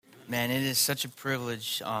Man, it is such a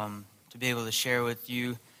privilege to be able to share with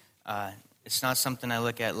you. It's not something I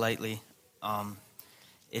look at lightly.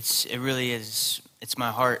 It really is. It's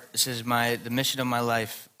my heart. This is the mission of my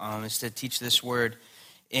life is to teach this word.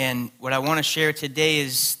 And what I want to share today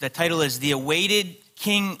is the title is "The Awaited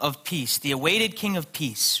King of Peace." The Awaited King of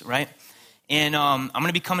Peace, right? And I'm going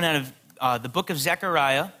to be coming out of the book of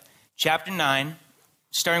Zechariah, chapter 9,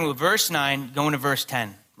 starting with verse 9, going to verse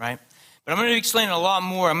 10, right? But I'm going to explain a lot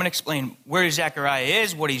more. I'm going to explain where Zechariah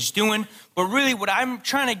is, what he's doing. But really what I'm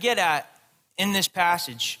trying to get at in this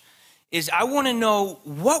passage is I want to know,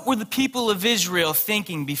 what were the people of Israel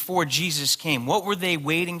thinking before Jesus came? What were they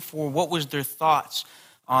waiting for? What was their thoughts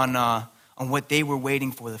on what they were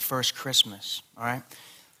waiting for the first Christmas, all right?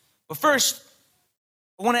 But first,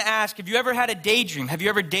 I want to ask, have you ever had a daydream? Have you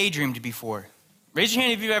ever daydreamed before? Raise your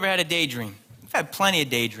hand if you've ever had a daydream. You've had plenty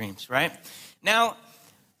of daydreams, right? Now,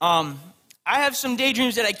 I have some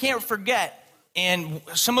daydreams that I can't forget, and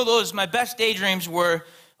some of those, my best daydreams were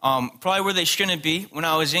probably where they shouldn't be. When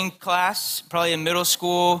I was in class, probably in middle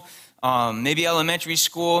school, maybe elementary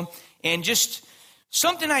school, and just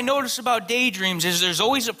something I notice about daydreams is there's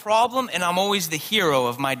always a problem, and I'm always the hero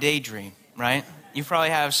of my daydream, right? You probably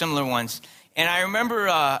have similar ones. And I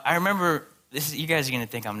remember this. You guys are gonna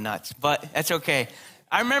think I'm nuts, but that's okay.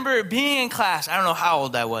 I remember being in class. I don't know how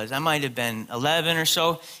old I was. I might have been 11 or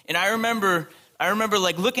so. And I remember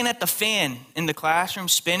like looking at the fan in the classroom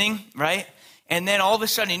spinning, right? And then all of a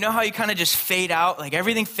sudden, you know how you kind of just fade out? Like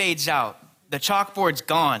everything fades out. The chalkboard's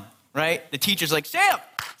gone, right? The teacher's like, Sam,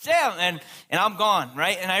 and I'm gone,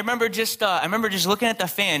 right? And I remember just looking at the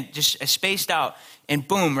fan, just spaced out, and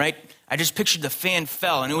boom, right? I just pictured the fan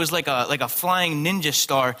fell, and it was like a flying ninja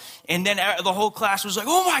star. And then the whole class was like,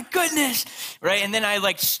 "Oh my goodness!" Right? And then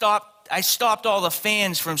I stopped all the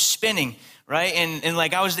fans from spinning, right? And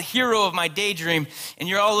like I was the hero of my daydream, and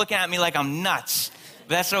you're all looking at me like I'm nuts.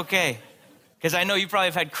 But that's okay, because I know you probably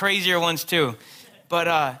have had crazier ones too. But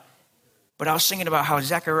I was thinking about how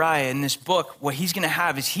Zechariah in this book, what he's going to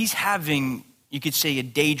have is he's having, you could say, a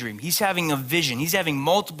daydream. He's having a vision. He's having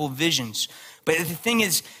multiple visions. But the thing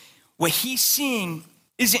is, what he's seeing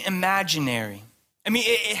isn't imaginary. I mean,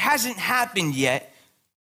 it hasn't happened yet,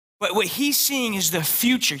 but what he's seeing is the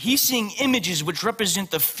future. He's seeing images which represent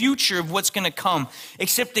the future of what's going to come,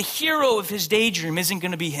 except the hero of his daydream isn't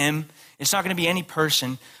going to be him. It's not going to be any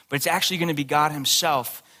person, but it's actually going to be God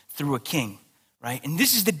himself through a king, right? And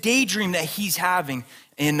this is the daydream that he's having,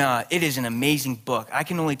 and it is an amazing book. I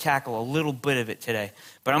can only tackle a little bit of it today,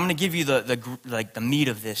 but I'm going to give you the meat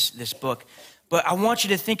of this book. But I want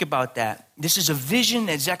you to think about that. This is a vision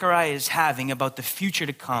that Zechariah is having about the future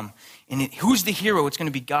to come. And who's the hero? It's going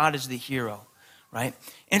to be God as the hero, right?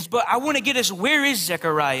 But I want to get us, where is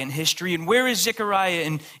Zechariah in history? And where is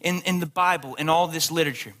Zechariah in the Bible, in all this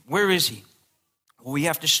literature? Where is he? Well, we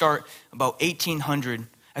have to start about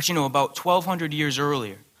 1800 years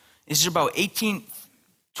earlier. This is about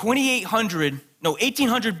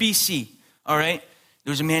 1800 BC, all right?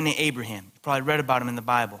 There was a man named Abraham. You probably read about him in the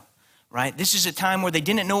Bible. Right? This is a time where they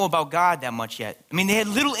didn't know about God that much yet. I mean, they had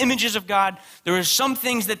little images of God. There were some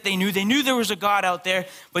things that they knew. They knew there was a God out there,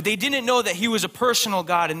 but they didn't know that he was a personal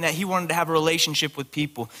God and that he wanted to have a relationship with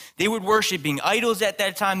people. They were worshiping idols at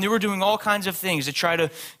that time. They were doing all kinds of things to try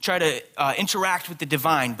to interact with the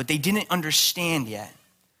divine, but they didn't understand yet.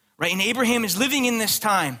 Right? And Abraham is living in this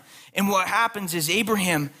time. And what happens is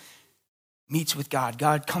Abraham meets with God.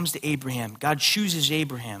 God comes to Abraham. God chooses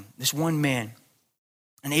Abraham, this one man.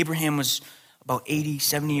 And Abraham was about 80,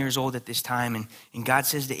 70 years old at this time. And God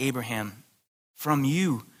says to Abraham, from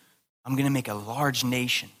you, I'm going to make a large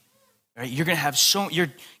nation. Right? You're going to have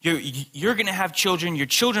you're going to have children. Your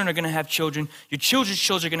children are going to have children. Your children's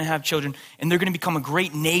children are going to have children. And they're going to become a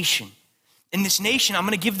great nation. In this nation, I'm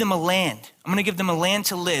going to give them a land. I'm going to give them a land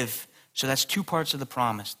to live. So that's two parts of the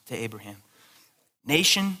promise to Abraham.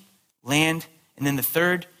 Nation, land, and then the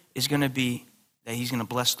third is going to be that he's going to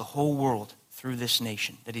bless the whole world through this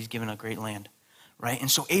nation, that he's given a great land, right?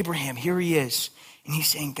 And so Abraham, here he is, and he's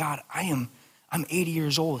saying, God, I'm 80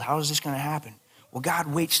 years old. How is this going to happen? Well, God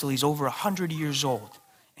waits till he's over 100 years old,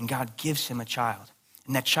 and God gives him a child.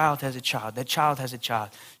 And that child has a child. That child has a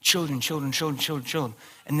child. Children.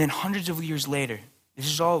 And then hundreds of years later, this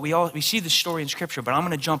is all, we see the story in Scripture, but I'm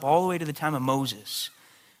going to jump all the way to the time of Moses.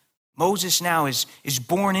 Moses now is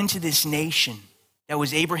born into this nation that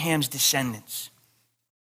was Abraham's descendants.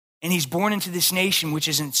 And he's born into this nation which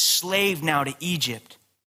is enslaved now to Egypt.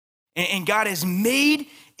 And God has made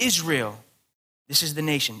Israel, this is the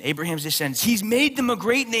nation, Abraham's descendants. He's made them a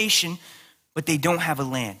great nation, but they don't have a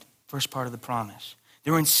land. First part of the promise.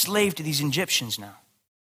 They're enslaved to these Egyptians now.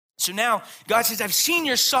 So now God says, I've seen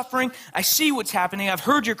your suffering. I see what's happening. I've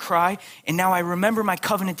heard your cry. And now I remember my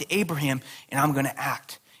covenant to Abraham, and I'm going to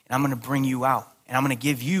act. And I'm going to bring you out. And I'm going to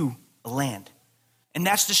give you a land. And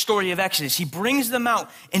that's the story of Exodus. He brings them out.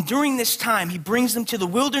 And during this time, he brings them to the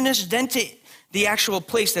wilderness, then to the actual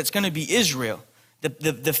place that's going to be Israel,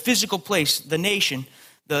 the physical place, the nation,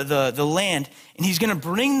 the land. And he's going to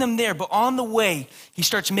bring them there. But on the way, he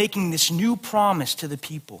starts making this new promise to the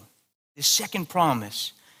people. This second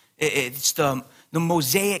promise. It's the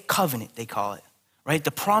Mosaic covenant, they call it, right?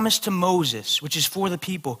 The promise to Moses, which is for the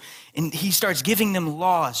people. And he starts giving them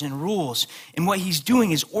laws and rules. And what he's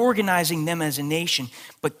doing is organizing them as a nation.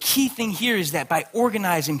 But key thing here is that by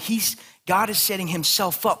organizing, God is setting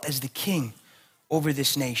himself up as the king over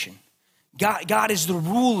this nation. God is the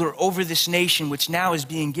ruler over this nation, which now is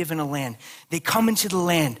being given a land. They come into the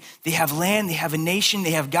land. They have a nation,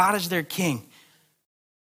 they have God as their king.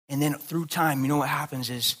 And then through time, you know what happens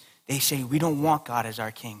is they say, we don't want God as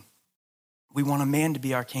our king. We want a man to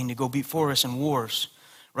be our king, to go before us in wars,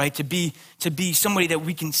 right? To be somebody that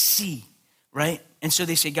we can see, right? And so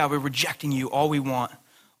they say, God, we're rejecting you. All we want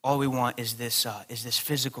is this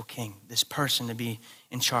physical king, this person to be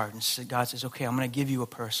in charge. And so God says, okay, I'm going to give you a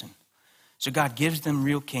person. So God gives them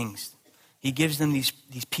real kings. He gives them these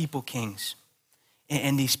people kings.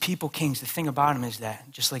 And these people kings, the thing about them is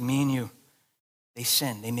that, just like me and you, they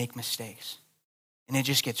sin, they make mistakes. And it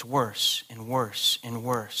just gets worse and worse and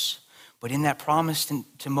worse. But in that promise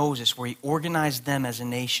to Moses, where he organized them as a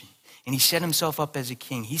nation, and he set himself up as a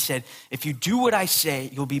king, he said, if you do what I say,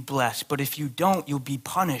 you'll be blessed. But if you don't, you'll be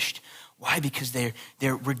punished. Why? Because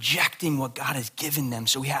they're rejecting what God has given them.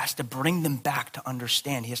 So he has to bring them back to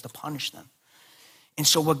understand. He has to punish them. And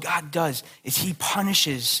so what God does is he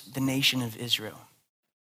punishes the nation of Israel.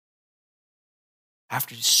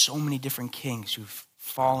 After so many different kings who've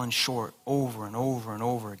fallen short over and over and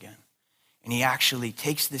over again. And he actually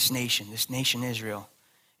takes this nation Israel,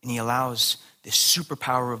 and he allows this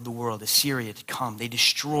superpower of the world, Assyria, to come. They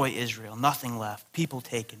destroy Israel, nothing left, people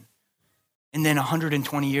taken. And then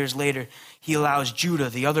 120 years later, he allows Judah,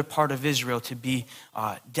 the other part of Israel, to be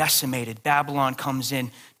decimated. Babylon comes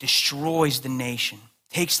in, destroys the nation,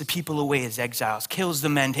 takes the people away as exiles, kills the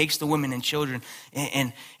men, takes the women and children,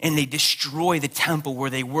 and they destroy the temple where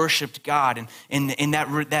they worshiped God. And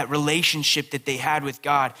that relationship that they had with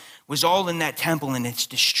God was all in that temple, and it's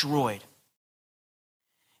destroyed.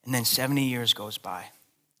 And then 70 years goes by,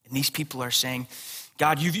 and these people are saying,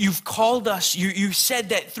 God, you've called us, you said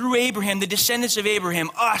that through Abraham, the descendants of Abraham,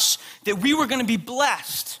 us, that we were going to be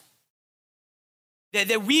blessed.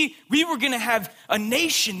 That we were going to have a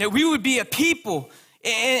nation, that we would be a people,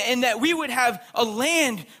 and that we would have a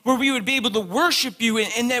land where we would be able to worship you,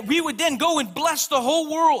 and that we would then go and bless the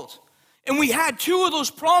whole world. And we had two of those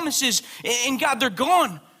promises, and God, they're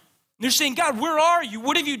gone. They're saying, God, where are you?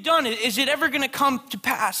 What have you done? Is it ever going to come to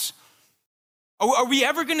pass? Are we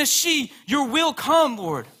ever going to see your will come,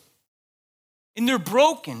 Lord? And they're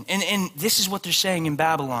broken. And this is what they're saying in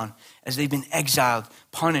Babylon as they've been exiled,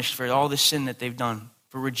 punished for all the sin that they've done,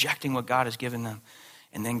 for rejecting what God has given them.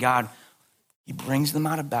 And then God, he brings them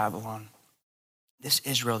out of Babylon. This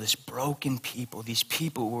Israel, this broken people, these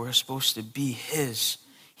people who were supposed to be his,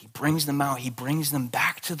 he brings them out. He brings them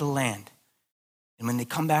back to the land. And when they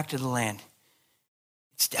come back to the land,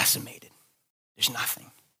 it's decimated. There's nothing.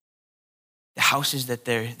 The houses that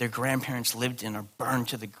their grandparents lived in are burned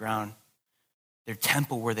to the ground. Their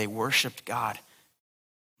temple where they worshiped God,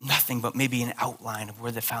 nothing but maybe an outline of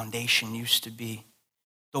where the foundation used to be.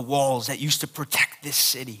 The walls that used to protect this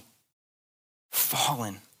city,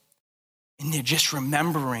 fallen. And they're just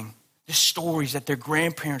remembering the stories that their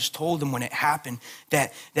grandparents told them when it happened,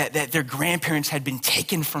 that their grandparents had been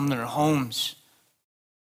taken from their homes.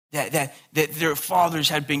 That their fathers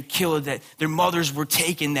had been killed, that their mothers were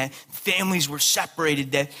taken, that families were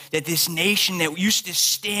separated, that this nation that used to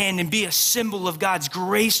stand and be a symbol of God's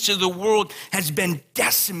grace to the world has been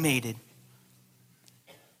decimated.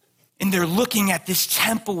 And they're looking at this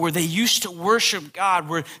temple where they used to worship God,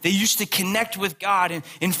 where they used to connect with God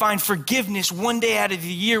and find forgiveness one day out of the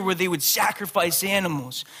year, where they would sacrifice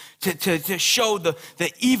animals to show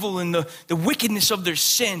the evil and the wickedness of their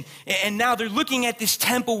sin. And now they're looking at this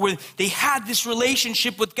temple where they had this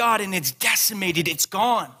relationship with God, and it's decimated, it's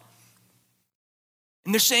gone.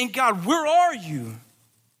 And they're saying, God, where are you?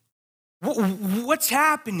 What's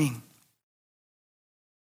happening?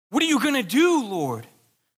 What are you going to do, Lord?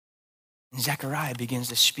 And Zechariah begins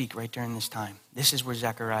to speak right during this time. This is where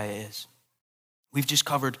Zechariah is. We've just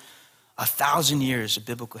covered 1,000 years of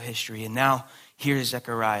biblical history, and now here is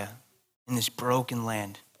Zechariah in this broken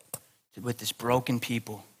land with this broken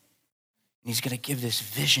people. And he's going to give this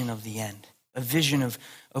vision of the end, a vision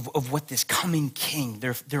of what this coming king,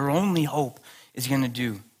 their only hope, is going to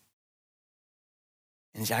do.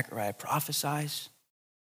 And Zechariah prophesies,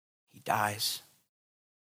 he dies,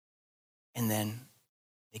 and then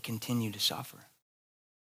they continue to suffer.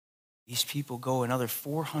 These people go another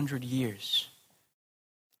 400 years.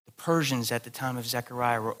 The Persians at the time of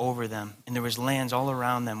Zechariah were over them, and there was lands all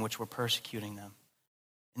around them which were persecuting them.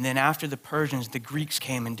 And then after the Persians, the Greeks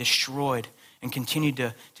came and destroyed and continued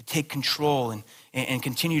to take control and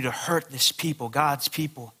continue to hurt this people, God's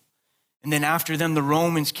people. And then after them, the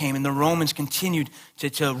Romans came, and the Romans continued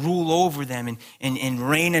to rule over them and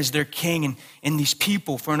reign as their king. And these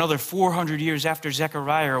people, for another 400 years after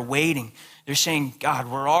Zechariah, are waiting. They're saying, God,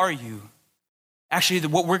 where are you? Actually,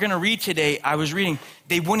 what we're going to read today, I was reading,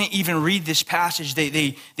 they wouldn't even read this passage.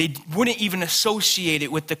 They wouldn't even associate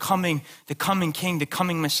it with the coming king, the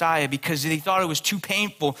coming Messiah, because they thought it was too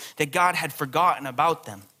painful that God had forgotten about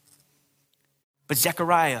them. But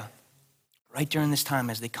Zechariah, right during this time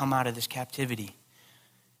as they come out of this captivity,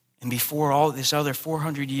 and before all this other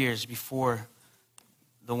 400 years before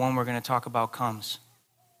the one we're going to talk about comes,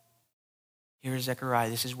 here's Zechariah.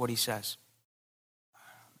 This is what he says.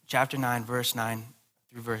 Chapter 9, verse 9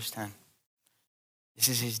 through verse 10. This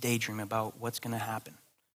is his daydream about what's going to happen.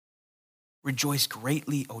 Rejoice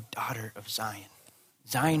greatly, O daughter of Zion.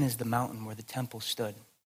 Zion is the mountain where the temple stood.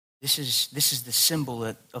 This is the symbol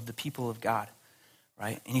of the people of God,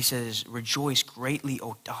 right? And he says, rejoice greatly,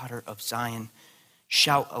 O daughter of Zion.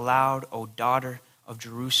 Shout aloud, O daughter of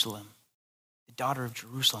Jerusalem. The daughter of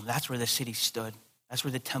Jerusalem, that's where the city stood. That's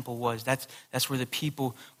where the temple was. That's where the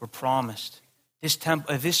people were promised.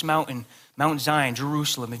 This mountain, Mount Zion,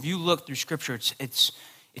 Jerusalem, if you look through Scripture, it's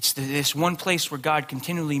this one place where God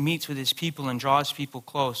continually meets with his people and draws people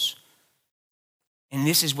close. And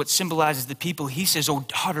this is what symbolizes the people. He says, O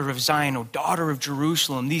daughter of Zion, O daughter of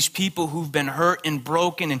Jerusalem, these people who've been hurt and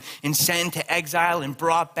broken and sent into exile and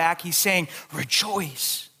brought back, he's saying,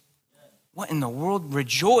 rejoice. What in the world?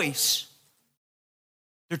 Rejoice.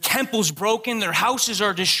 Their temple's broken, their houses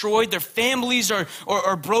are destroyed, their families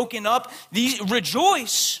are broken up.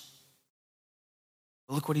 Rejoice.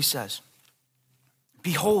 But look what he says.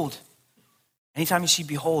 Behold. Anytime you see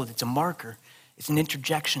behold, it's a marker. It's an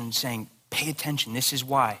interjection saying, pay attention. This is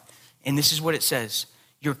why. And this is what it says.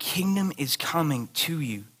 Your kingdom is coming to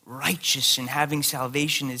you. Righteous and having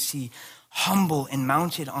salvation is he. Humble and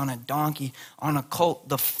mounted on a donkey, on a colt,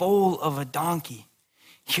 the foal of a donkey.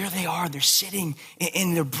 Here they are, they're sitting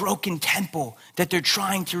in their broken temple that they're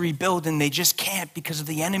trying to rebuild, and they just can't because of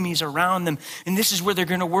the enemies around them. And this is where they're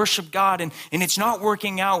going to worship God, and it's not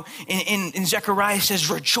working out. And Zechariah says,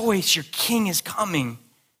 rejoice, your king is coming.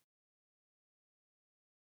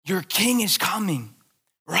 Your king is coming,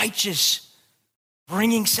 righteous,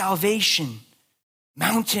 bringing salvation,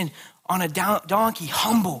 mounted on a donkey,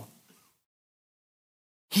 humble.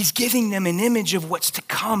 He's giving them an image of what's to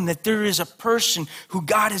come, that there is a person who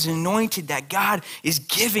God has anointed, that God is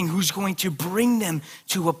giving, who's going to bring them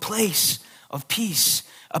to a place of peace,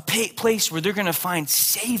 a place where they're going to find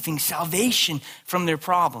saving, salvation from their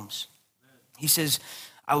problems. He says,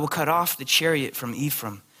 I will cut off the chariot from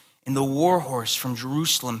Ephraim and the war horse from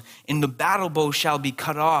Jerusalem, and the battle bow shall be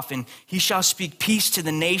cut off, and he shall speak peace to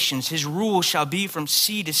the nations. His rule shall be from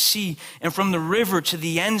sea to sea and from the river to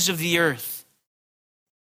the ends of the earth.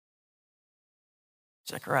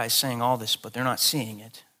 Zechariah is saying all this, but they're not seeing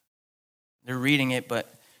it. They're reading it,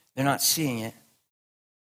 but they're not seeing it.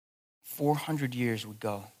 400 years would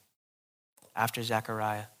go after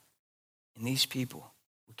Zechariah, and these people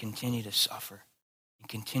would continue to suffer and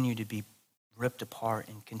continue to be ripped apart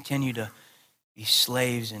and continue to be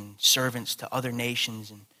slaves and servants to other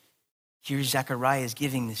nations. And here Zechariah is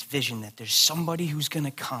giving this vision that there's somebody who's going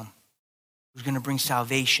to come, who's going to bring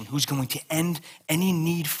salvation, who's going to end any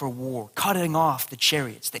need for war, cutting off the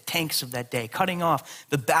chariots, the tanks of that day, cutting off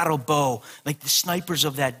the battle bow, like the snipers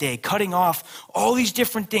of that day, cutting off all these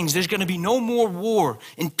different things. There's going to be no more war,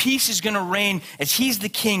 and peace is going to reign as he's the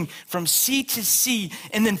king from sea to sea.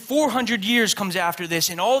 And then 400 years comes after this,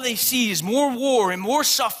 and all they see is more war and more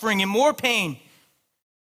suffering and more pain.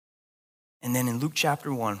 And then in Luke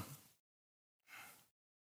chapter 1,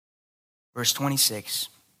 verse 26,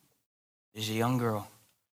 there's a young girl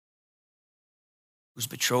who's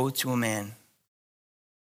betrothed to a man.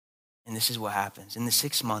 And this is what happens. In the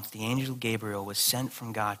 6th month, the angel Gabriel was sent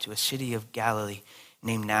from God to a city of Galilee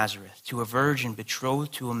named Nazareth, to a virgin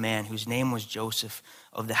betrothed to a man whose name was Joseph,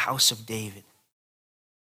 of the house of David.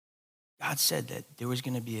 God said that there was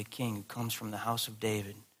going to be a king who comes from the house of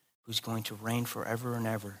David, who's going to reign forever and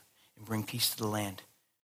ever and bring peace to the land.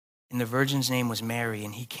 And the virgin's name was Mary,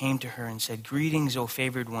 and he came to her and said, "Greetings, O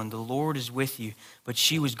favored one, the Lord is with you." But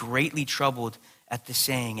she was greatly troubled at the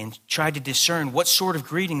saying and tried to discern what sort of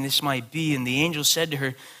greeting this might be. And the angel said to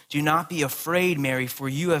her, "Do not be afraid, Mary, for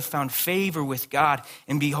you have found favor with God.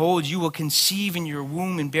 And behold, you will conceive in your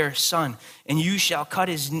womb and bear a son, and you shall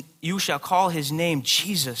call his name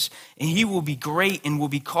Jesus. And he will be great and will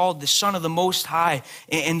be called the Son of the Most High.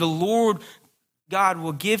 And the Lord God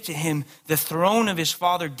will give to him the throne of his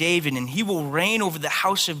father David, and he will reign over the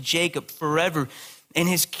house of Jacob forever. In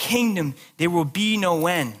his kingdom there will be no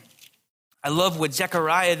end." I love what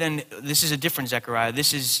Zechariah then. This is a different Zechariah.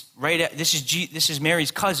 This is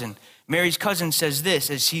Mary's cousin. Mary's cousin says this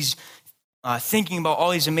as he's thinking about all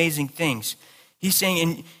these amazing things. He's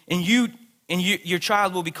saying, your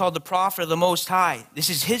child will be called the prophet of the Most High. This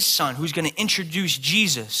is his son who's going to introduce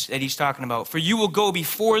Jesus that he's talking about. "For you will go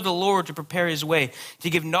before the Lord to prepare his way, to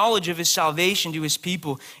give knowledge of his salvation to his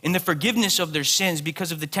people, in the forgiveness of their sins,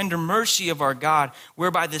 because of the tender mercy of our God,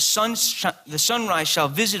 whereby the sunrise shall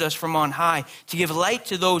visit us from on high, to give light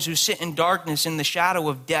to those who sit in darkness in the shadow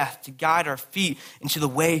of death, to guide our feet into the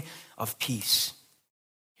way of peace."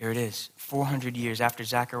 Here it is, 400 years after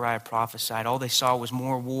Zechariah prophesied. All they saw was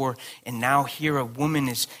more war, and now here a woman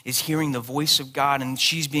is hearing the voice of God, and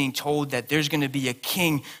she's being told that there's going to be a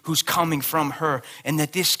king who's coming from her, and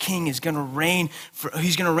that this king is going to reign.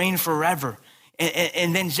 He's going to reign forever.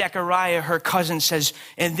 And then Zechariah, her cousin, says,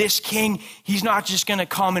 and this king, he's not just going to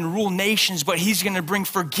come and rule nations, but he's going to bring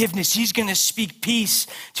forgiveness. He's going to speak peace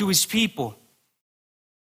to his people.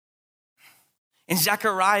 And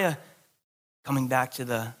Zechariah, coming back to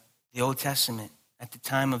the Old Testament, at the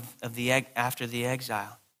time after the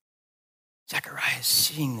exile, Zechariah is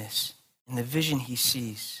seeing this. In the vision he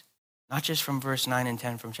sees, not just from verse 9 and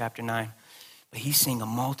 10 from chapter 9, but he's seeing a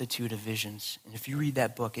multitude of visions. And if you read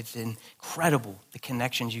that book, it's incredible the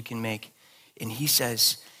connections you can make. And he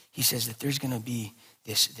says that there's going to be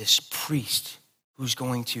this priest he's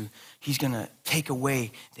going to take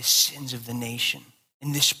away the sins of the nation.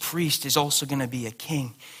 And this priest is also going to be a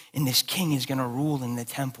king. And this king is going to rule in the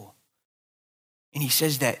temple. And he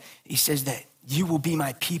says that you will be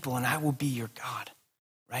my people and I will be your God,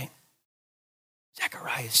 right?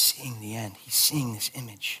 Zechariah is seeing the end. He's seeing this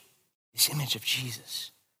image of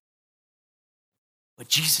Jesus. But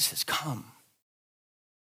Jesus has come.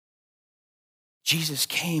 Jesus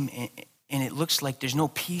came, and it looks like there's no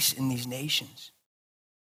peace in these nations.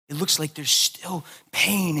 It looks like there's still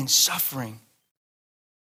pain and suffering.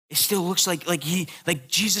 It still looks like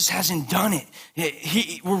Jesus hasn't done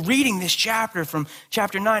it. We're reading this chapter from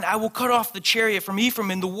chapter 9. "I will cut off the chariot from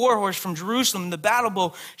Ephraim and the war horse from Jerusalem. The battle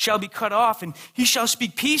bow shall be cut off, and he shall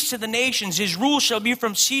speak peace to the nations. His rule shall be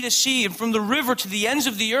from sea to sea and from the river to the ends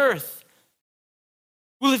of the earth."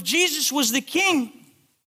 Well, if Jesus was the king,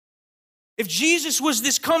 if Jesus was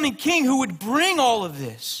this coming king who would bring all of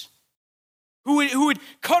this, who would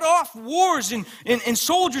cut off wars and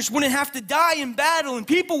soldiers wouldn't have to die in battle and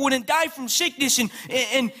people wouldn't die from sickness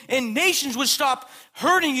and nations would stop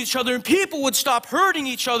hurting each other and people would stop hurting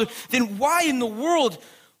each other, then why in the world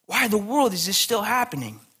is this still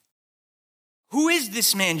happening? Who is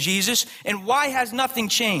this man, Jesus, and why has nothing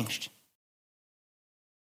changed?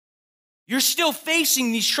 You're still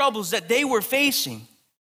facing these troubles that they were facing.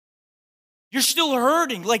 You're still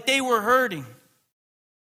hurting like they were hurting.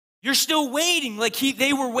 You're still waiting like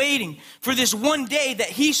they were waiting for this one day that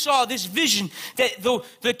he saw, this vision, that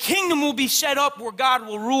the kingdom will be set up where God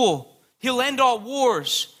will rule. He'll end all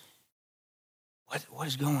wars. What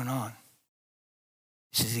is going on?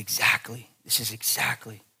 This is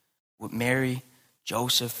exactly what Mary,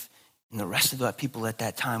 Joseph, and the rest of the people at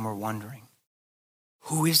that time were wondering.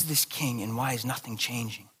 Who is this king and why is nothing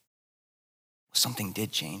changing? Well, something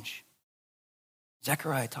did change.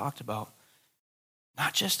 Zechariah talked about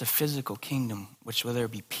not just a physical kingdom, which where there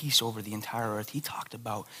be peace over the entire earth. He talked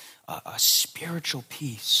about a spiritual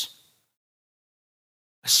peace.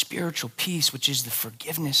 A spiritual peace, which is the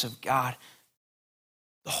forgiveness of God.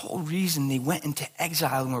 The whole reason they went into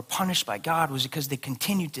exile and were punished by God was because they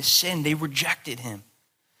continued to sin. They rejected him.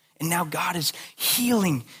 And now God is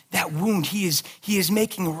healing that wound. He is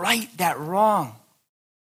making right that wrong.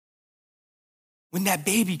 When that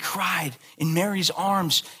baby cried in Mary's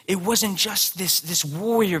arms, it wasn't just this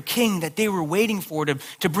warrior king that they were waiting for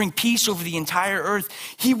to bring peace over the entire earth.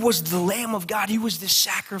 He was the Lamb of God. He was the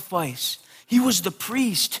sacrifice. He was the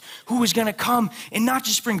priest who was going to come and not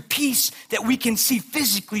just bring peace that we can see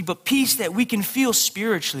physically, but peace that we can feel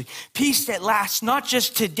spiritually. Peace that lasts not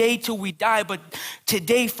just today till we die, but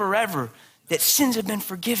today forever. That sins have been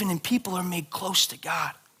forgiven and people are made close to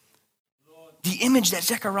God. the image that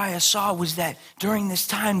Zechariah saw was that during this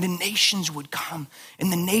time, the nations would come,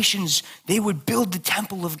 and the nations, they would build the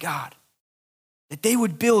temple of God, that they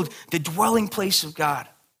would build the dwelling place of God.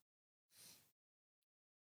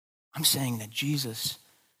 I'm saying that Jesus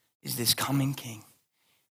is this coming king.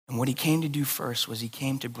 And what he came to do first was he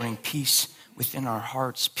came to bring peace within our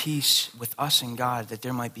hearts, peace with us and God, that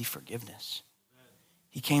there might be forgiveness.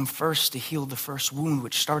 He came first to heal the first wound,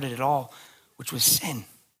 which started it all, which was sin.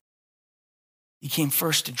 He came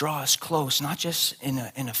first to draw us close, not just in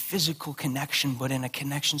a physical connection, but in a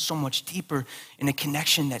connection so much deeper, in a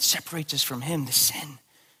connection that separates us from him, the sin,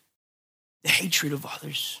 the hatred of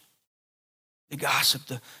others, the gossip,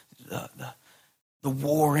 the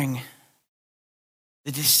warring,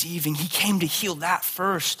 the deceiving. He came to heal that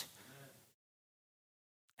first.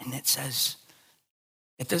 And it says,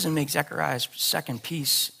 it doesn't make Zechariah's second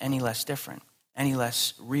piece any less different, any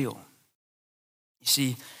less real. You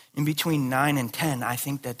see, in between 9 and 10, I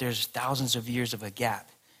think that there's thousands of years of a gap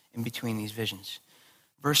in between these visions.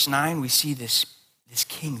 Verse 9, we see this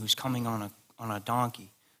king who's coming on a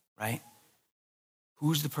donkey, right?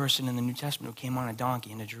 Who's the person in the New Testament who came on a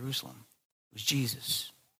donkey into Jerusalem? It was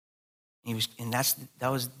Jesus.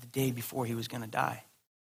 That was the day before he was going to die.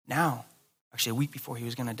 Now, actually a week before he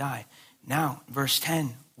was going to die. Now, verse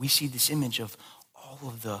 10, we see this image of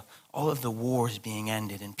all of the wars being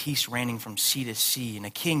ended and peace reigning from sea to sea and a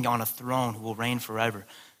king on a throne who will reign forever.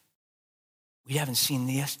 We haven't seen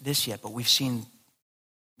this yet, but we've seen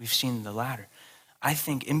the latter. I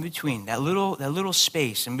think in between, that little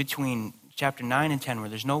space in between chapter 9 and 10 where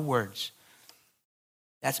there's no words,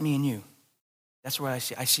 that's me and you. That's where I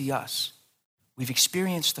see us. We've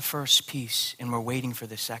experienced the first piece and we're waiting for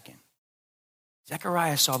the second.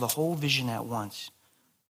 Zechariah saw the whole vision at once,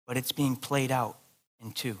 but it's being played out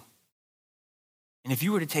in two. And if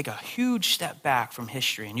you were to take a huge step back from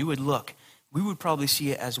history and you would look, we would probably see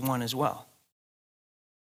it as one as well.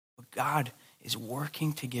 But God is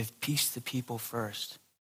working to give peace to people first,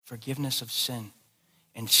 forgiveness of sin,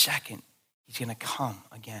 and second, he's going to come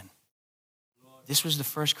again. This was the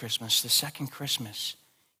first Christmas. The second Christmas,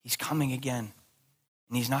 he's coming again.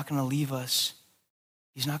 And he's not going to leave us.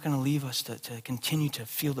 He's not going to leave us to continue to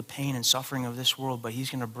feel the pain and suffering of this world, but he's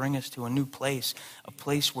going to bring us to a new place, a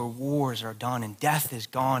place where wars are done and death is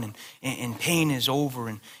gone and pain is over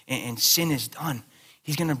and sin is done.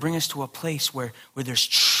 He's going to bring us to a place where there's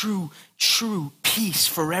true peace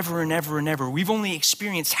forever and ever and ever. We've only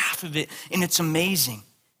experienced half of it, and it's amazing.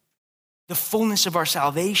 The fullness of our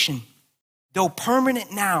salvation, though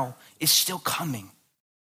permanent now, is still coming.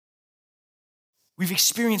 We've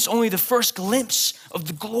experienced only the first glimpse of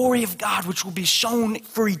the glory of God, which will be shown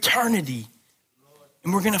for eternity.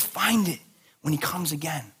 And we're going to find it when he comes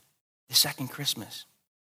again, the second Christmas.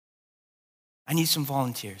 I need some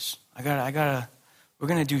volunteers. We're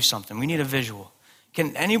going to do something. We need a visual.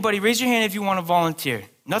 Can anybody raise your hand if you want to volunteer?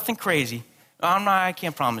 Nothing crazy. I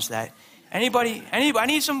can't promise that. Anybody, I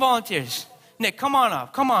need some volunteers. Nick, come on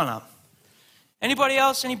up. Anybody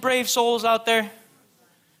else? Any brave souls out there?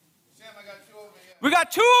 We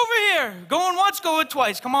got 2 over here. Going once, going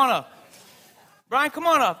twice. Come on up. Brian, come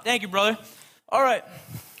on up. Thank you, brother. All right.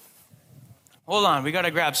 Hold on. We got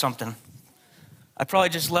to grab something. I probably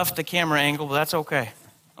just left the camera angle, but that's okay.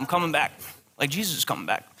 I'm coming back. Like Jesus is coming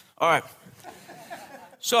back. All right.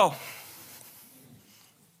 So,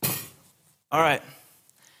 all right.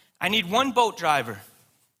 I need one boat driver.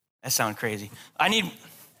 That sounds crazy.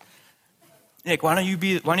 Nick, why don't you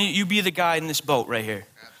be the guy in this boat right here?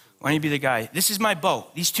 Why don't you be the guy? This is my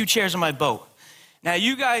boat. These 2 chairs are my boat. Now,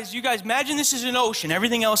 you guys, imagine this is an ocean.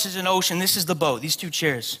 Everything else is an ocean. This is the boat, these 2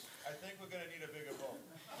 chairs. I think we're going to need a bigger boat.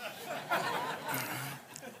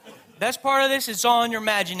 Best part of this, it's all in your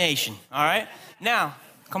imagination, all right? Now,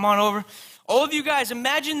 come on over. All of you guys,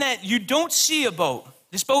 imagine that you don't see a boat.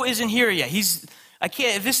 This boat isn't here yet.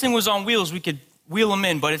 If this thing was on wheels, we could wheel him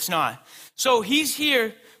in, but it's not. So he's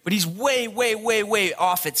here, but he's way, way, way, way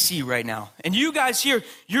off at sea right now. And you guys here,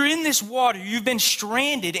 you're in this water. You've been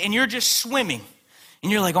stranded, and you're just swimming.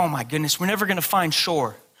 And you're like, oh, my goodness, we're never going to find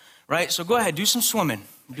shore, right? So go ahead, do some swimming.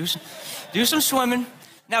 Do some swimming.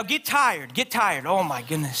 Now get tired. Oh, my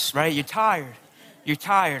goodness, right? You're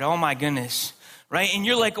tired. Oh, my goodness, right? And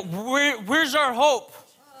you're like, where's our hope?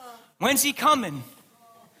 When's he coming?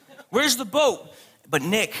 Where's the boat? But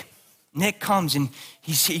Nick comes, and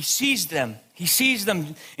he sees them. He sees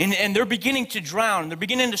them, and they're beginning to drown. They're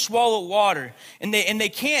beginning to swallow water, and they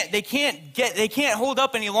can't hold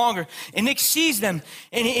up any longer. And Nick sees them,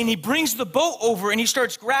 and he brings the boat over, and he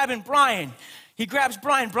starts grabbing Brian. He grabs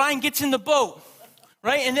Brian. Brian gets in the boat,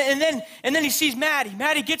 right? And then he sees Maddie.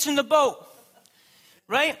 Maddie gets in the boat,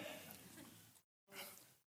 right?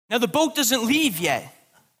 Now, the boat doesn't leave yet.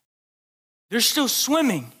 They're still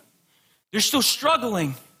swimming. They're still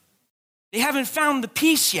struggling. They haven't found the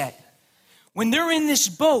peace yet. When they're in this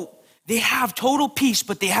boat, they have total peace,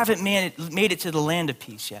 but they haven't made it to the land of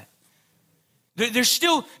peace yet. They're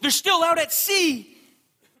still out at sea,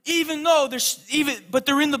 but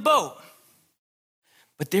they're in the boat.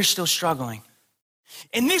 But they're still struggling.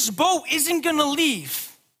 And this boat isn't going to leave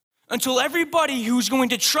until everybody who's going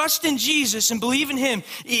to trust in Jesus and believe in him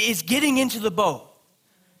is getting into the boat.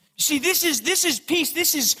 You see, this is peace.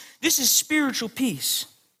 This is spiritual peace.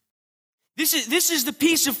 This is the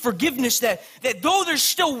peace of forgiveness that though there's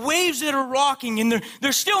still waves that are rocking and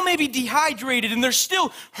they're still maybe dehydrated and they're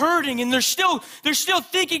still hurting and they're still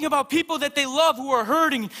thinking about people that they love who are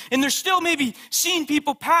hurting and they're still maybe seeing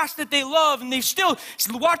people pass that they love and they're still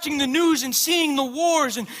watching the news and seeing the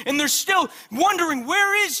wars and they're still wondering,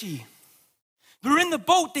 where is he? They're in the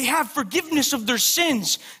boat. They have forgiveness of their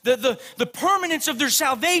sins. The permanence of their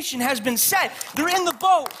salvation has been set. They're in the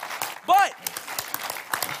boat,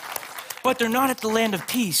 but they're not at the land of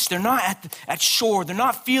peace. They're not at shore. They're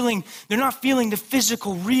not feeling the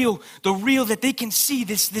physical real that they can see,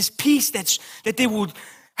 this peace that they will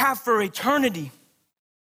have for eternity.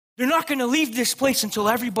 They're not going to leave this place until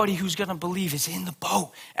everybody who's going to believe is in the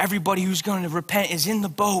boat. Everybody who's going to repent is in the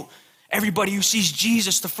boat. Everybody who sees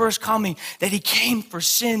Jesus, the first coming, that he came for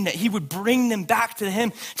sin, that he would bring them back to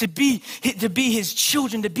him, to be his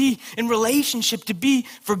children, to be in relationship, to be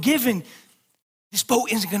forgiven. This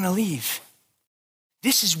boat isn't going to leave.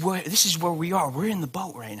 This is where we are. We're in the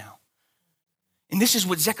boat right now. And this is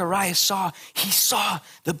what Zechariah saw. He saw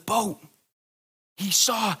the boat. He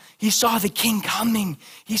saw the king coming.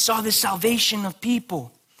 He saw the salvation of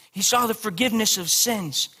people. He saw the forgiveness of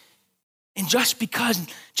sins. And just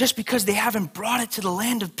because they haven't brought it to the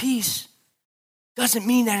land of peace doesn't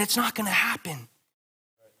mean that it's not going to happen.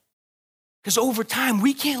 Because over time,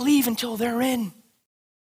 we can't leave until they're in.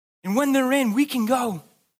 And when they're in, we can go.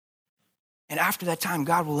 And after that time,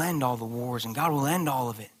 God will end all the wars and God will end all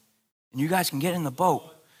of it. And you guys can get in the boat.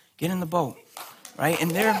 Get in the boat, right?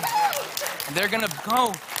 And they're going to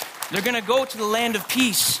go. They're going to go to the land of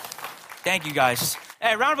peace. Thank you, guys.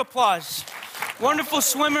 Hey, round of applause. Wonderful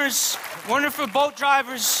swimmers, wonderful boat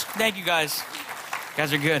drivers. Thank you, guys. You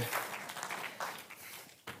guys are good.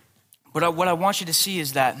 But what I want you to see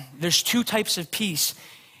is that there's two types of peace.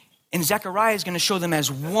 And Zechariah is going to show them as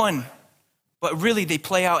one, but really they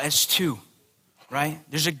play out as two, right?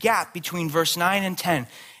 There's a gap between verse 9 and 10,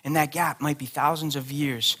 and that gap might be thousands of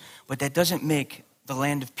years, but that doesn't make the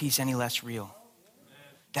land of peace any less real.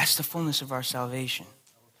 That's the fullness of our salvation.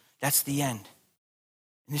 That's the end.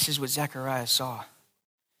 And this is what Zechariah saw.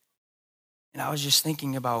 And I was just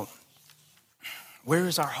thinking about, where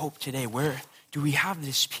is our hope today? Where do we have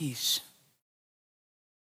this peace?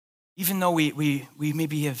 Even though we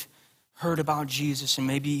maybe have heard about Jesus and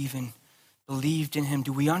maybe even believed in him,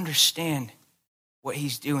 do we understand what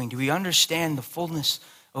he's doing? Do we understand the fullness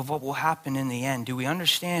of what will happen in the end? Do we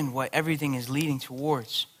understand what everything is leading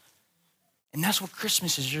towards? And that's what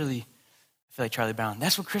Christmas is really, I feel like Charlie Brown,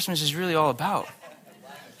 that's what Christmas is really all about.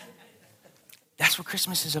 That's what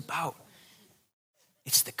Christmas is about.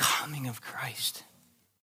 It's the coming of Christ.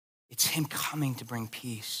 It's him coming to bring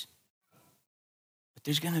peace. But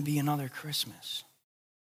there's going to be another Christmas.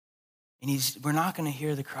 And we're not going to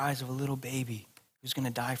hear the cries of a little baby who's going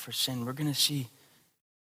to die for sin. We're going to see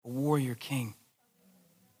a warrior king.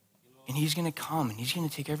 And he's going to come and he's going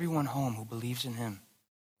to take everyone home who believes in him.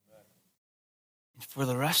 And for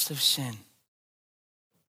the rest of sin,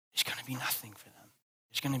 there's going to be nothing for them.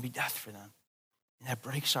 There's going to be death for them. And that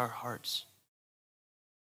breaks our hearts.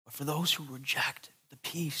 But for those who reject the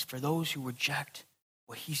peace, for those who reject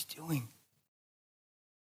what he's doing,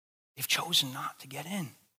 they've chosen not to get in.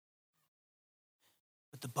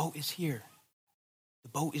 But the boat is here. The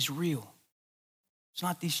boat is real. It's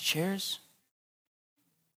not these chairs.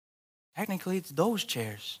 Technically, it's those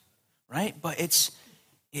chairs, right? But it's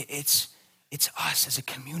us as a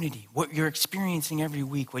community. What you're experiencing every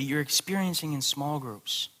week, what you're experiencing in small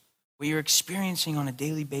groups, what you're experiencing on a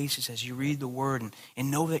daily basis as you read the word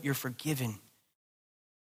and know that you're forgiven.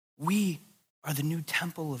 We are the new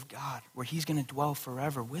temple of God where he's going to dwell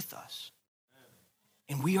forever with us.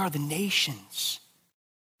 And we are the nations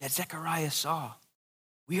that Zechariah saw.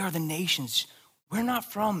 We are the nations. We're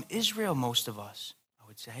not from Israel, most of us, I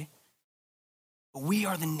would say. But we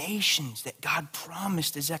are the nations that God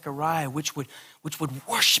promised to Zechariah, which would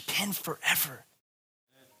worship him forever.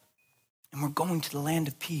 And we're going to the land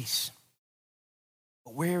of peace.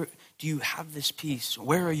 But where do you have this peace?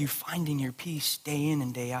 Where are you finding your peace day in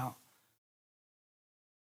and day out?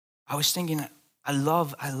 I was thinking I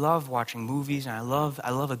love watching movies, and I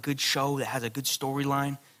love a good show that has a good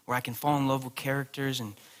storyline where I can fall in love with characters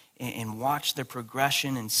and watch their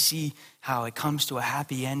progression and see how it comes to a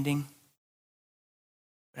happy ending.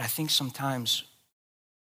 But I think sometimes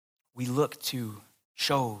we look to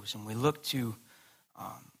shows, and we look to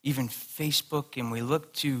even Facebook, and we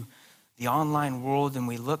look to the online world, and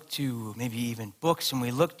we look to maybe even books, and we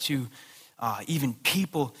look to even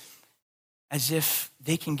people as if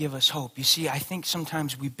they can give us hope. You see, I think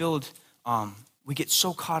sometimes we get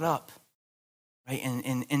so caught up, right,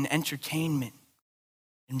 in entertainment,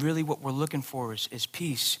 and really what we're looking for is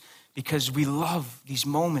peace, because we love these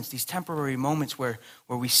moments, these temporary moments where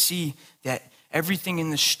we see that everything in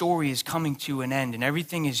the story is coming to an end and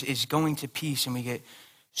everything is going to peace, and we get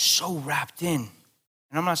so wrapped in.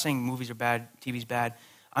 And I'm not saying movies are bad, TV's bad.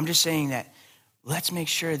 I'm just saying that let's make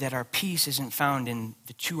sure that our peace isn't found in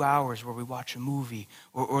the 2 hours where we watch a movie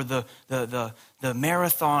or the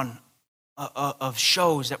marathon of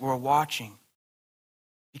shows that we're watching.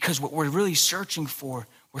 Because what we're really searching for,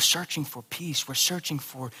 we're searching for peace. We're searching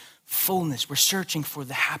for fullness. We're searching for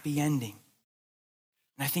the happy ending.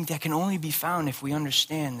 And I think that can only be found if we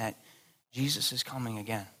understand that Jesus is coming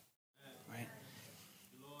again. Right?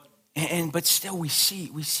 But still we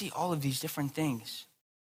see all of these different things.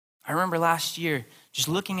 I remember last year just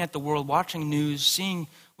looking at the world, watching news, seeing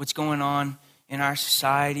what's going on in our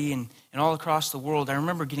society and all across the world. I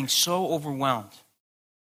remember getting so overwhelmed.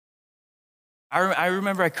 I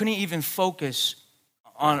remember I couldn't even focus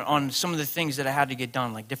on some of the things that I had to get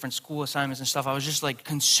done, like different school assignments and stuff. I was just like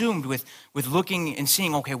consumed with looking and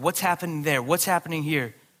seeing, okay, what's happening there? What's happening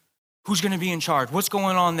here? Who's going to be in charge? What's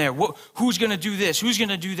going on there? Who's going to do this? Who's going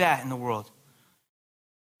to do that in the world?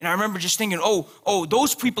 And I remember just thinking, oh,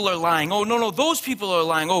 those people are lying. Oh, no, those people are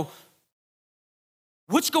lying. Oh,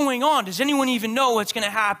 what's going on? Does anyone even know what's going to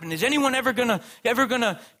happen? Is anyone ever gonna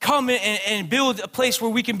come and build a place where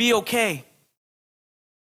we can be okay?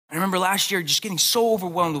 I remember last year just getting so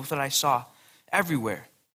overwhelmed with what I saw everywhere.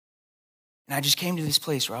 And I just came to this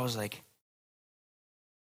place where I was like,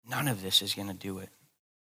 none of this is going to do it.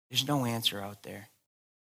 There's no answer out there.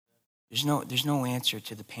 There's no answer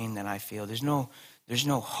to the pain that I feel. There's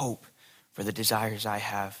no hope for the desires I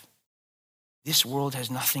have. This world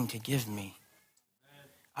has nothing to give me.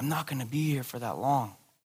 I'm not going to be here for that long.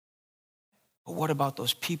 But what about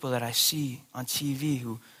those people that I see on TV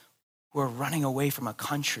who are running away from a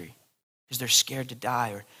country because they're scared to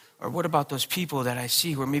die? Or what about those people that I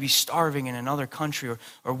see who are maybe starving in another country?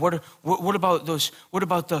 Or what about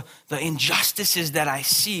the injustices that I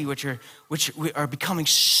see, which are becoming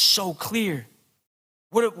so clear?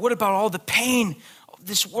 What about all the pain of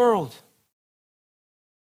this world?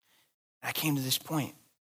 I came to this point,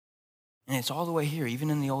 and it's all the way here, even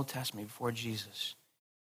in the Old Testament before Jesus.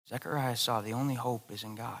 Zechariah saw the only hope is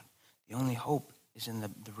in God. The only hope is in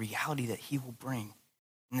the reality that he will bring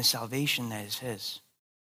and the salvation that is his.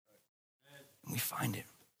 And we find it.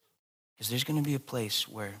 Because there's going to be a place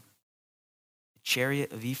where the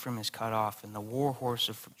chariot of Ephraim is cut off, and the war horse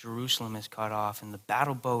of Jerusalem is cut off, and the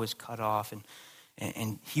battle bow is cut off,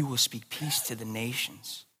 and he will speak peace to the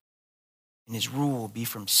nations. And his rule will be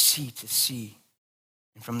from sea to sea,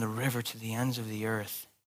 and from the river to the ends of the earth.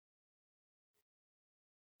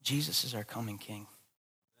 Jesus is our coming King.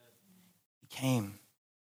 He came.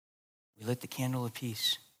 We lit the candle of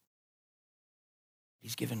peace.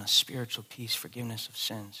 He's given us spiritual peace, forgiveness of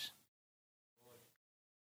sins.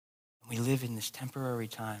 And we live in this temporary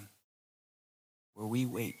time where we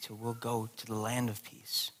wait till we'll go to the land of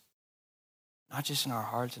peace. Not just in our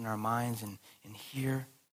hearts and our minds and here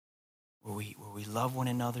where we love one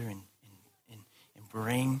another and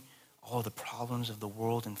bring all the problems of the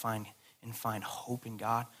world and find hope in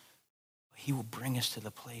God. But he will bring us to the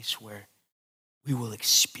place where we will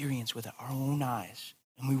experience with our own eyes,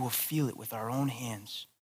 and we will feel it with our own hands.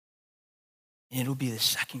 And it'll be the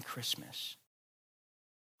second Christmas.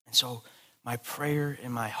 And so my prayer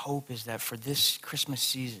and my hope is that for this Christmas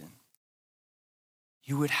season,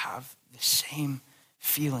 you would have the same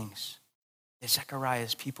feelings that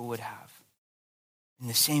Zechariah's people would have, and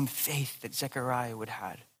the same faith that Zechariah would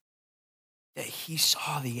have, that he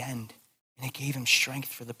saw the end, and it gave him strength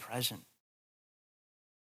for the present.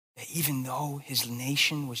 That even though his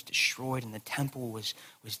nation was destroyed and the temple was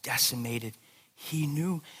decimated, he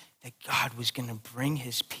knew that God was going to bring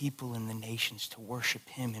his people in the nations to worship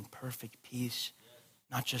him in perfect peace,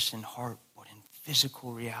 not just in heart, but in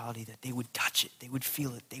physical reality, that they would touch it, they would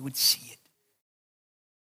feel it, they would see it.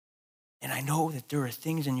 And I know that there are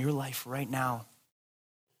things in your life right now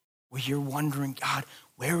where you're wondering, God,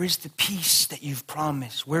 where is the peace that you've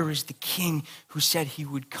promised? Where is the King who said he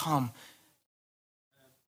would come?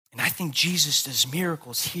 And I think Jesus does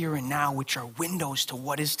miracles here and now, which are windows to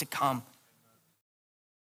what is to come.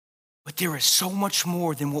 But there is so much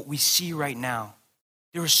more than what we see right now.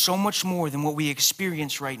 There is so much more than what we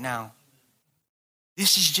experience right now.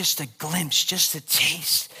 This is just a glimpse, just a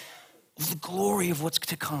taste of the glory of what's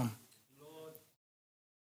to come.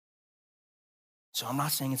 So I'm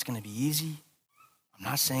not saying it's going to be easy. I'm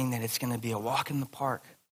not saying that it's going to be a walk in the park.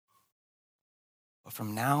 But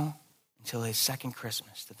from now until his second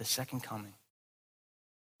Christmas, to the second coming,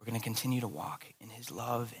 we're going to continue to walk in his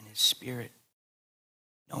love and his spirit,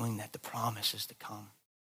 knowing that the promise is to come.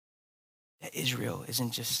 That Israel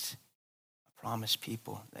isn't just a promised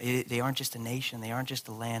people. They aren't just a nation. They aren't just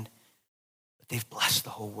a land. But they've blessed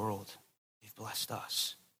the whole world. They've blessed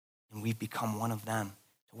us. And we've become one of them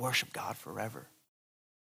to worship God forever.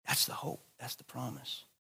 That's the hope. That's the promise.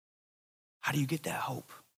 How do you get that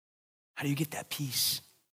hope? How do you get that peace?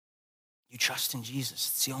 You trust in Jesus.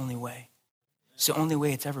 It's the only way. It's the only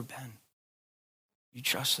way it's ever been. You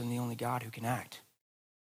trust in the only God who can act.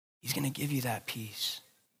 He's going to give you that peace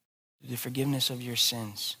through the forgiveness of your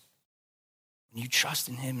sins. When you trust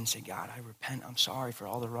in him and say, God, I repent. I'm sorry for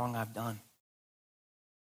all the wrong I've done.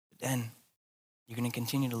 But then you're going to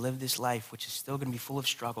continue to live this life, which is still going to be full of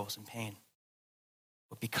struggles and pain.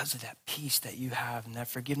 But because of that peace that you have and that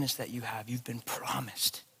forgiveness that you have, you've been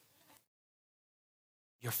promised.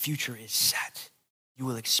 Your future is set. You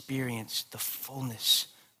will experience the fullness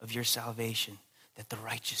of your salvation that the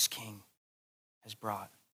righteous King has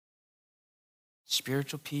brought.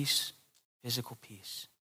 Spiritual peace, physical peace.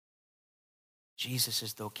 Jesus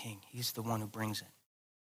is the King. He's the one who brings it.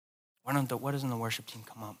 Why doesn't the worship team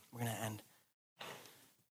come up? We're going to end.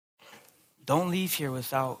 Don't leave here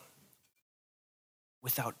without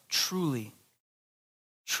truly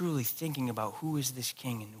thinking about who is this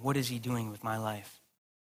King and what is he doing with my life.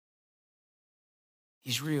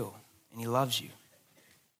 He's real and he loves you.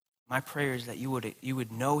 My prayer is that you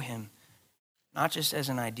would know him, not just as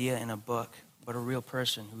an idea in a book, but a real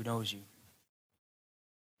person who knows you.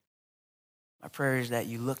 My prayer is that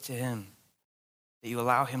you look to him, that you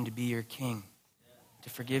allow him to be your King, to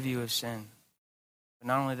forgive you of sin. But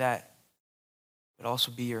not only that, but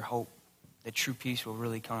also be your hope that true peace will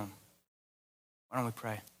really come. Why don't we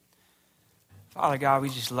pray? Father God, we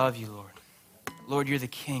just love you, Lord. Lord, you're the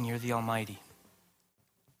King, you're the Almighty.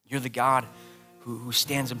 You're the God who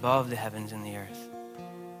stands above the heavens and the earth.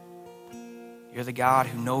 You're the God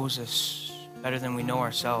who knows us better than we know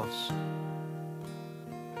ourselves.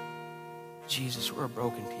 Jesus, we're a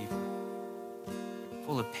broken people,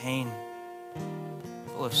 full of pain,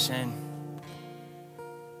 full of sin.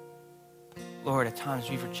 Lord, at times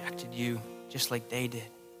we've rejected you just like they did.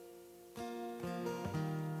 But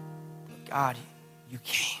God, you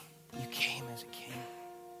came as a King.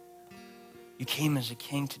 You came as a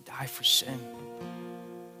King to die for sin,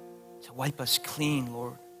 to wipe us clean,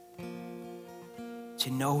 Lord,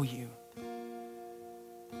 to know you,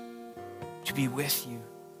 to be with you.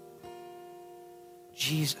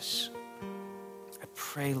 Jesus, I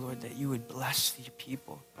pray, Lord, that you would bless your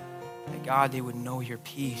people, that God, they would know your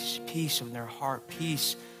peace in their heart,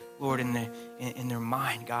 peace, Lord, in their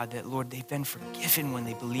mind, God, that, Lord, they've been forgiven when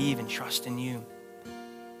they believe and trust in you.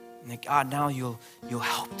 And that, God, now you'll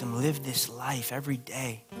help them live this life every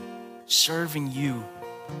day, serving you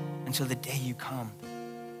until the day you come,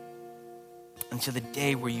 until the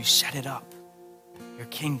day where you set it up, your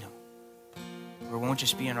kingdom, where it won't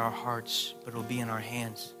just be in our hearts, but it'll be in our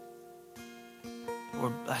hands.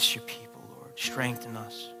 Lord, bless your people, Lord. Strengthen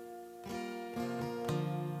us.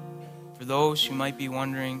 For those who might be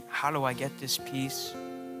wondering, how do I get this peace?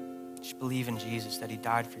 Just believe in Jesus, that he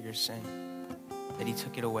died for your sin, that he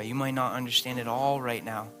took it away. You might not understand it all right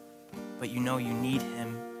now, but you know you need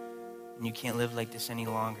him and you can't live like this any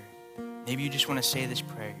longer. Maybe you just want to say this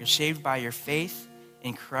prayer. You're saved by your faith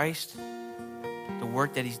in Christ, the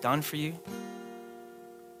work that he's done for you.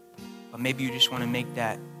 But maybe you just want to make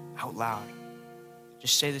that out loud.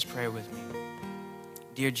 Just say this prayer with me.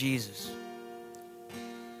 Dear Jesus,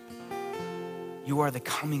 you are the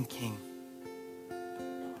coming King.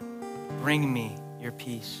 Bring me your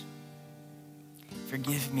peace.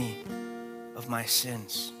 Forgive me of my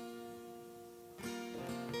sins.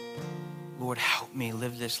 Lord, help me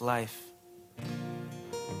live this life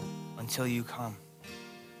until you come.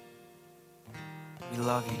 We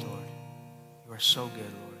love you, Lord. You are so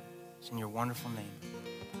good, Lord. It's in your wonderful name.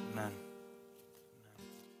 Amen.